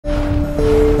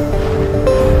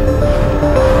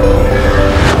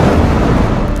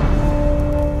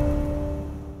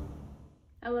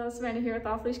with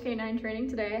Off Leash Canine Training.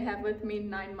 Today I have with me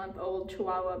 9-month-old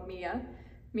Chihuahua Mia.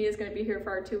 Mia's going to be here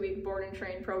for our 2-week board and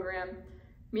train program.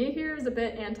 Mia here is a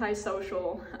bit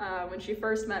antisocial. When she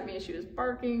first met me, she was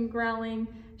barking, growling.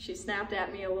 She snapped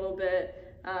at me a little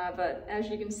bit, but as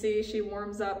you can see, she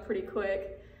warms up pretty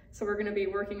quick. So we're going to be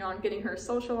working on getting her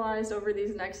socialized over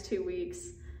these next 2 weeks.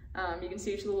 You can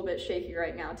see she's a little bit shaky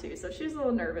right now too, so she's a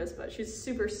little nervous, but she's a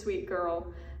super sweet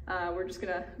girl. We're just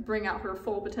gonna bring out her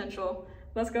full potential.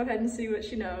 Let's go ahead and see what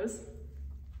she knows.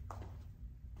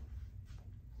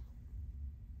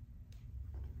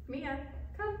 Mia,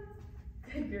 come.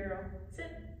 Good girl. Sit.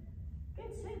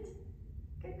 Good, sit.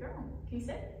 Good girl. Can you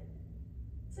sit?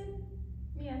 Sit.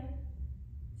 Mia.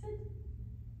 Sit.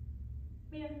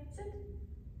 Mia, sit.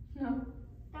 No.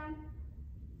 Down.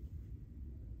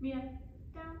 Mia,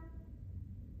 down.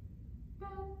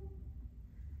 Down.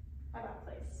 How about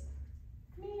place?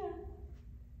 Mia.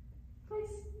 Place.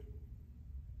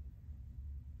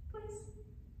 Place.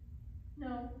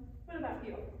 No. What about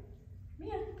you?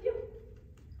 Mia, you.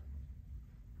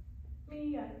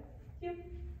 Mia, you.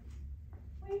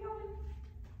 Where you going?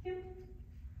 You.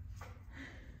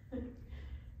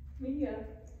 Mia.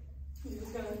 You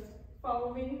just gonna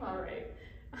follow me? All right.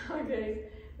 Okay.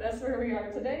 That's where we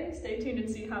are today. Stay tuned and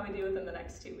see how we do within the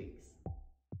next 2 weeks.